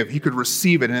to forgive, he could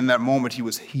receive it. And in that moment, he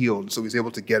was healed. So he was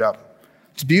able to get up.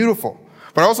 It's beautiful.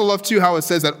 But I also love, too, how it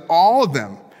says that all of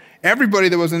them, everybody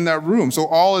that was in that room, so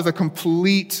all is a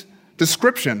complete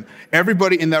description.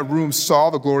 Everybody in that room saw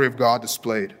the glory of God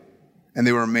displayed, and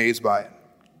they were amazed by it.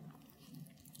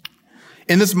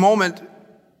 In this moment,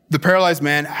 the paralyzed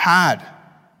man had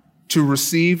to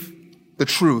receive the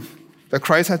truth that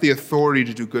Christ had the authority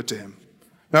to do good to him.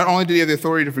 Not only did he have the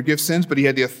authority to forgive sins, but he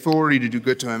had the authority to do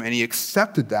good to him, and he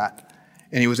accepted that,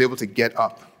 and he was able to get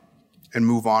up and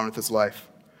move on with his life.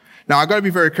 Now, I've got to be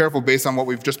very careful based on what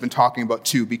we've just been talking about,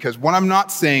 too, because what I'm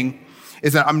not saying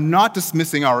is that I'm not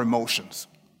dismissing our emotions,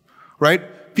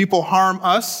 right? People harm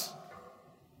us.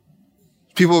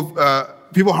 People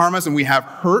harm us, and we have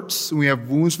hurts, and we have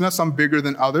wounds from that, some bigger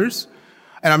than others.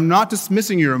 And I'm not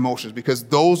dismissing your emotions because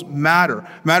those matter.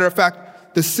 Matter of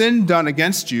fact, the sin done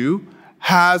against you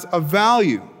has a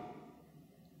value.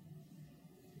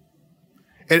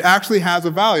 It actually has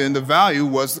a value, and the value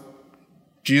was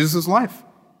Jesus' life.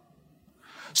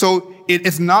 So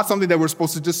it's not something that we're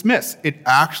supposed to dismiss. It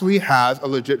actually has a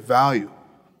legit value.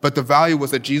 But the value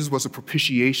was that Jesus was a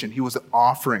propitiation. He was an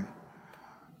offering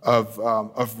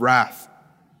of wrath,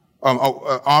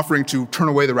 offering to turn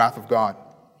away the wrath of God.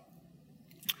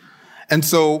 And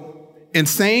so in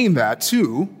saying that,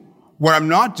 too, what I'm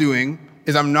not doing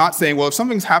is I'm not saying, well, if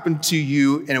something's happened to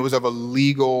you and it was of a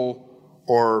legal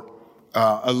or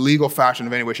a legal fashion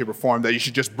of any way, shape, or form, that you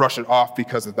should just brush it off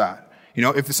because of that. You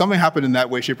know, if something happened in that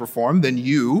way, shape, or form, then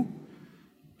you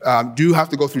do have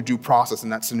to go through due process in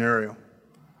that scenario.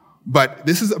 But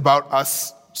this is about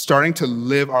us starting to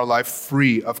live our life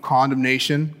free of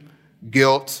condemnation,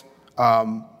 guilt,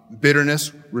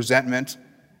 bitterness, resentment,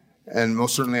 and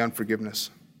most certainly unforgiveness.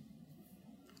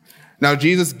 Now,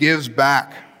 Jesus gives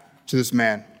back to this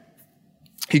man.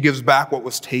 He gives back what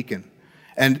was taken.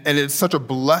 And it's such a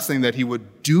blessing that he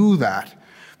would do that.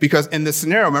 Because in this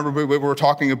scenario, remember we were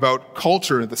talking about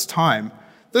culture at this time,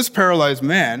 this paralyzed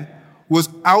man was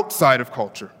outside of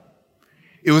culture.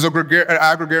 It was an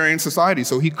agrarian society,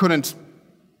 so he couldn't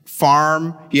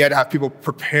farm. He had to have people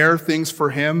prepare things for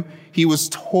him. He was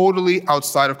totally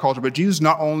outside of culture. But Jesus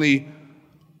not only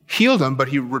healed him, but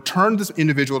he returned this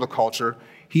individual to culture.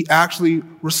 He actually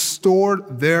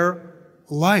restored their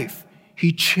life.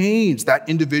 He changed that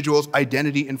individual's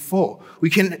identity in full. You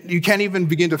can't even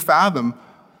begin to fathom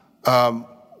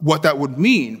what that would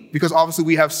mean, because obviously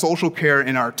we have social care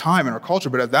in our time, in our culture,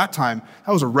 but at that time,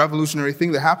 that was a revolutionary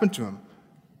thing that happened to him.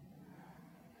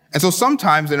 And so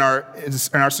sometimes in our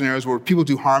scenarios where people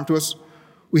do harm to us,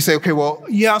 we say, okay, well,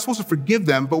 yeah, I'm supposed to forgive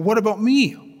them, but what about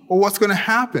me? Well, what's going to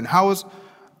happen?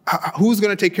 Who's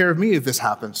going to take care of me if this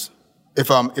happens? If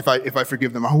I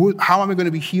forgive them? How am I going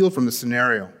to be healed from this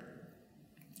scenario?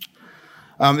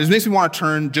 This makes me want to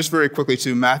turn just very quickly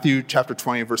to Matthew chapter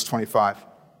 20, verse 25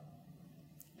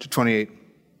 to 28.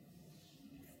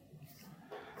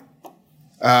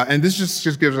 And this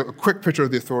just gives a quick picture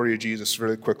of the authority of Jesus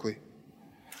really quickly.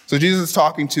 So Jesus is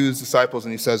talking to his disciples,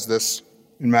 and he says this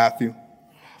in Matthew.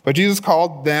 But Jesus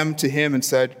called them to him and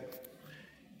said,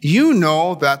 "You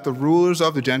know that the rulers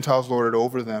of the Gentiles lord it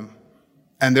over them,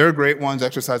 and their great ones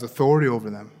exercise authority over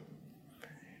them.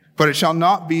 But it shall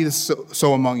not be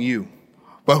so among you.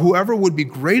 But whoever would be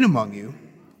great among you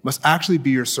must actually be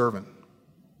your servant.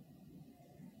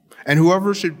 And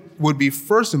whoever would be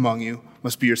first among you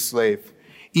must be your slave,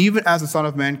 even as the Son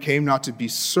of Man came not to be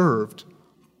served,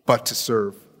 but to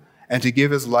serve, and to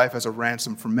give his life as a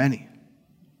ransom for many."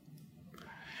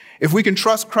 If we can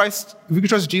trust Christ, if we can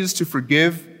trust Jesus to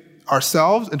forgive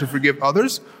ourselves and to forgive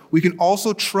others, we can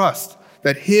also trust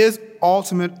that his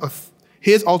ultimate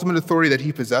authority that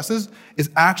he possesses is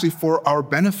actually for our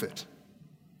benefit.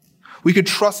 We could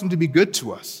trust him to be good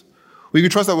to us. We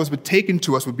could trust that what was taken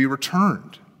to us would be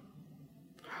returned.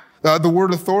 The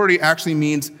word authority actually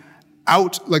means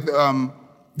out, like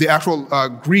the actual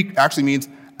Greek actually means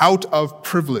out of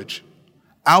privilege,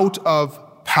 out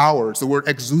of power. It's the word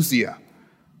exousia.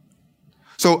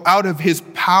 So out of his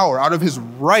power, out of his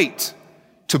right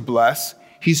to bless,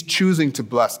 he's choosing to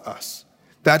bless us.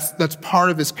 That's part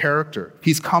of his character.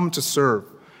 He's come to serve.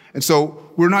 And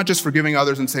so we're not just forgiving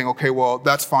others and saying, okay, well,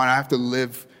 that's fine. I have to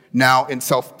live now in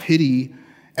self-pity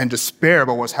and despair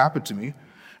about what's happened to me.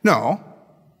 No.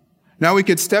 Now we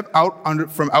could step out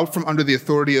from under the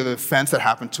authority of the offense that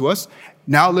happened to us,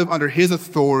 now live under his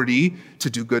authority to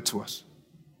do good to us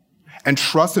and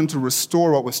trust him to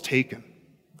restore what was taken.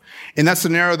 In that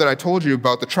scenario that I told you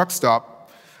about, the truck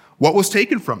stop, what was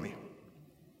taken from me?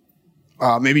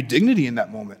 Maybe dignity in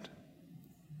that moment.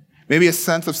 Maybe a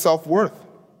sense of self-worth.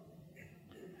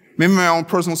 Maybe my own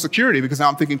personal security, because now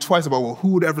I'm thinking twice about, well,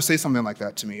 who would ever say something like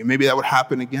that to me? And maybe that would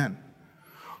happen again.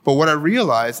 But what I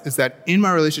realize is that in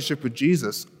my relationship with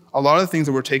Jesus, a lot of the things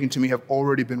that were taken to me have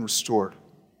already been restored.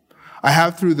 I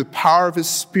have, through the power of his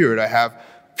Spirit, I have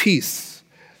peace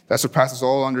that surpasses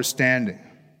all understanding,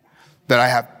 that I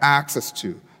have access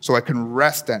to, so I can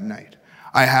rest at night.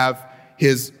 I have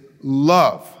his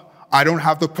love. I don't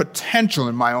have the potential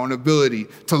in my own ability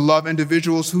to love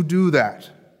individuals who do that.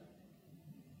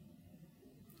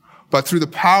 But through the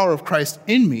power of Christ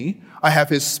in me, I have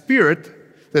his Spirit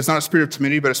that's not a spirit of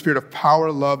timidity, but a spirit of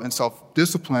power, love, and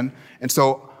self-discipline. And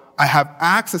so I have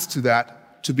access to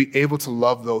that to be able to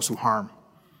love those who harm.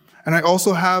 And I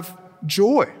also have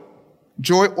joy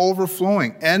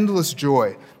overflowing, endless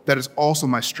joy that is also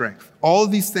my strength. All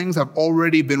of these things have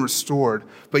already been restored,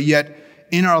 but yet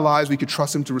in our lives we could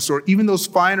trust him to restore even those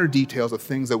finer details of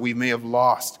things that we may have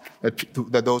lost,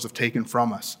 that those have taken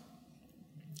from us.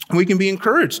 And we can be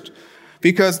encouraged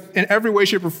because in every way,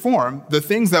 shape, or form, the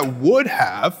things that would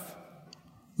have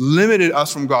limited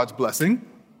us from God's blessing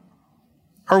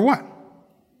are what?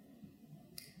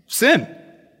 Sin.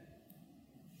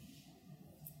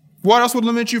 What else would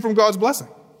limit you from God's blessing?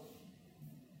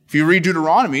 If you read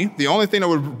Deuteronomy, the only thing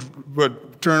that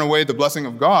would turn away the blessing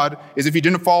of God is if you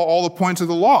didn't follow all the points of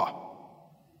the law.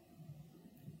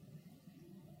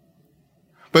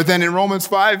 But then in Romans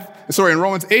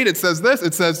 8, it says this.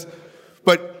 It says,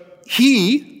 but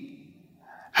he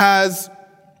has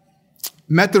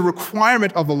met the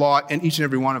requirement of the law in each and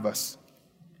every one of us.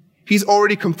 He's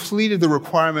already completed the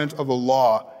requirement of the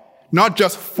law, not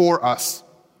just for us,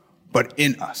 but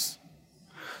in us.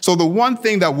 So the one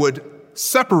thing that would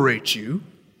separate you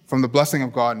from the blessing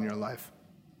of God in your life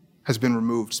has been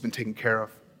removed, has been taken care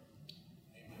of.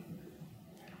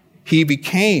 He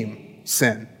became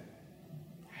sin.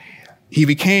 He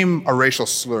became a racial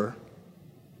slur.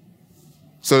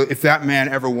 So if that man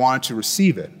ever wanted to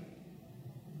receive it,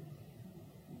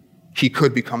 he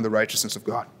could become the righteousness of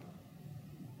God.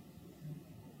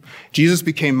 Jesus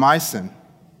became my sin,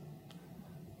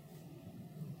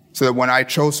 so that when I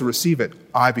chose to receive it,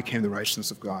 I became the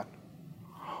righteousness of God.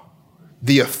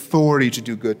 The authority to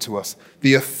do good to us,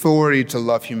 the authority to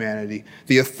love humanity,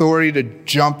 the authority to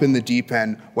jump in the deep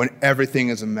end when everything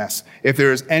is a mess. If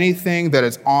there is anything that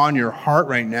is on your heart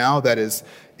right now that it's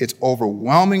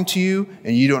overwhelming to you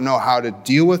and you don't know how to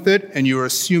deal with it, and you're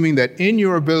assuming that in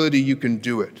your ability you can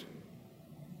do it,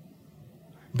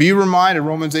 be reminded,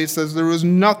 Romans 8 says, there was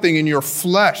nothing in your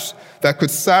flesh that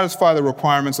could satisfy the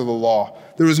requirements of the law.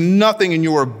 There was nothing in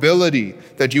your ability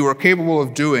that you were capable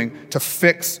of doing to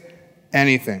fix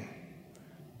anything.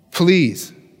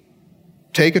 Please,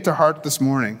 take it to heart this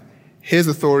morning, his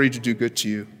authority to do good to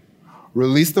you.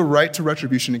 Release the right to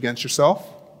retribution against yourself.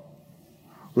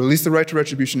 Release the right to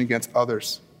retribution against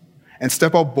others. And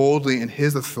step out boldly in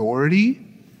his authority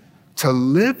to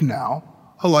live now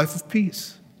a life of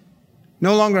peace.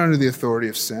 No longer under the authority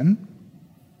of sin,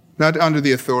 not under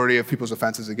the authority of people's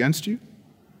offenses against you,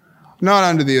 not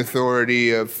under the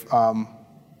authority of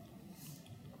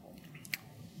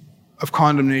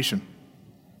condemnation.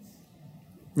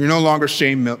 You're no longer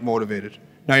shame motivated.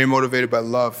 Now you're motivated by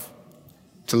love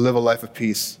to live a life of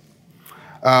peace.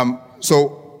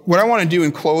 So what I want to do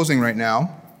in closing right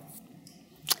now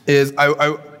is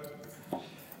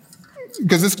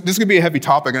because this could be a heavy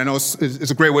topic, and I know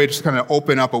it's a great way to just kind of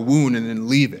open up a wound and then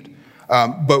leave it.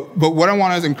 But what I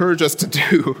want to encourage us to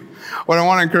do,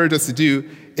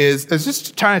 is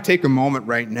just trying to take a moment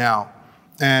right now,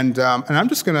 and I'm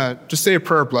just going to just say a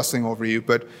prayer of blessing over you.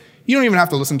 But you don't even have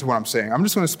to listen to what I'm saying. I'm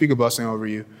just going to speak a blessing over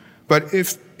you. But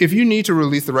if you need to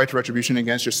release the right to retribution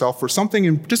against yourself for something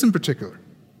in particular,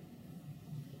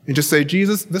 and just say,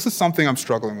 Jesus, this is something I'm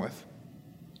struggling with.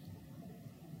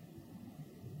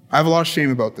 I have a lot of shame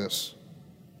about this.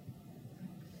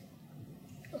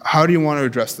 How do you want to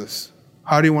address this?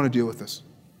 How do you want to deal with this?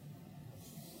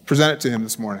 Present it to him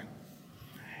this morning.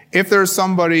 If there's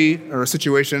somebody or a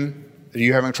situation that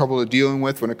you're having trouble dealing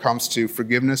with when it comes to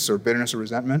forgiveness or bitterness or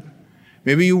resentment.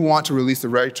 Maybe you want to release the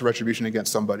right to retribution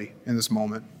against somebody in this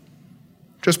moment.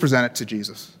 Just present it to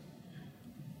Jesus.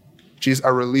 Jesus, I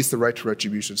release the right to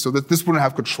retribution so that this wouldn't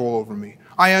have control over me.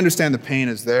 I understand the pain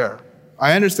is there.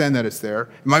 I understand that it's there.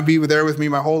 It might be there with me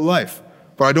my whole life,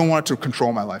 but I don't want it to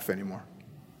control my life anymore.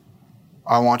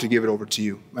 I want to give it over to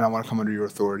you, and I want to come under your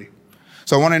authority.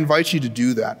 So I want to invite you to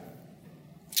do that.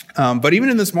 But even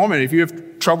in this moment, if you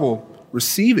have trouble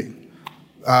receiving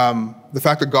the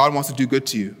fact that God wants to do good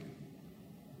to you,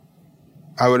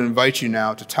 I would invite you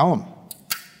now to tell him.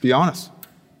 Be honest.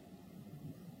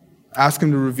 Ask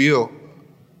him to reveal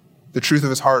the truth of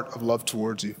his heart of love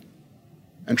towards you,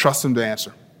 and trust him to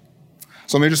answer.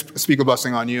 So let me just speak a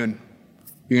blessing on you, and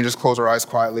you can just close our eyes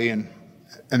quietly, and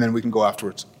then we can go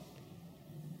afterwards.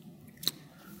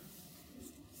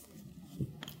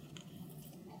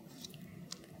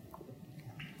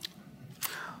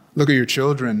 Look at your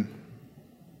children.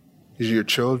 These are your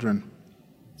children.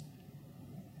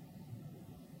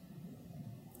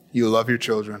 You love your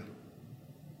children.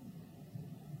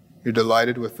 You're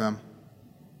delighted with them.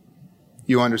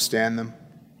 You understand them.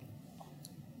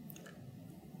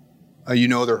 You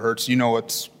know their hurts. You know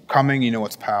what's coming. You know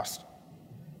what's past.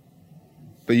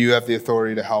 But you have the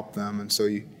authority to help them. And so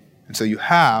you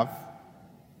have,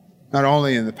 not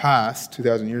only in the past,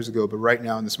 2,000 years ago, but right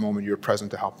now in this moment, you're present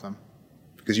to help them.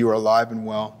 Because you are alive and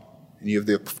well, and you have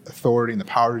the authority and the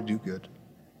power to do good.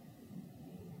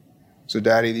 So,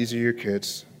 Daddy, these are your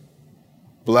kids.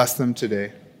 Bless them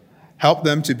today. Help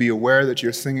them to be aware that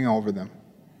you're singing over them.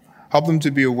 Help them to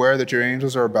be aware that your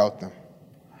angels are about them.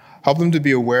 Help them to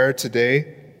be aware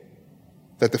today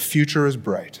that the future is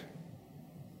bright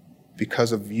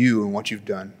because of you and what you've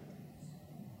done.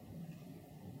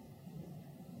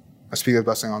 I speak a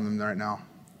blessing on them right now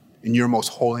in your most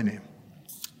holy name.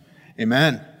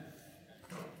 Amen.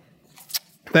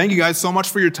 Thank you guys so much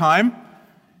for your time.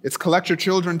 It's Collect Your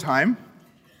Children time.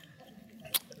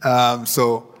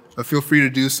 So feel free to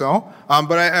do so.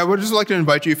 But I would just like to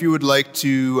invite you, if you would like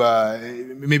to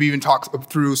maybe even talk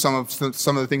through some of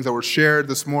the things that were shared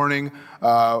this morning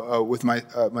with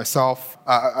myself.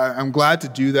 I'm glad to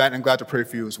do that, and glad to pray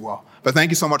for you as well. But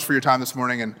thank you so much for your time this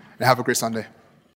morning, and have a great Sunday.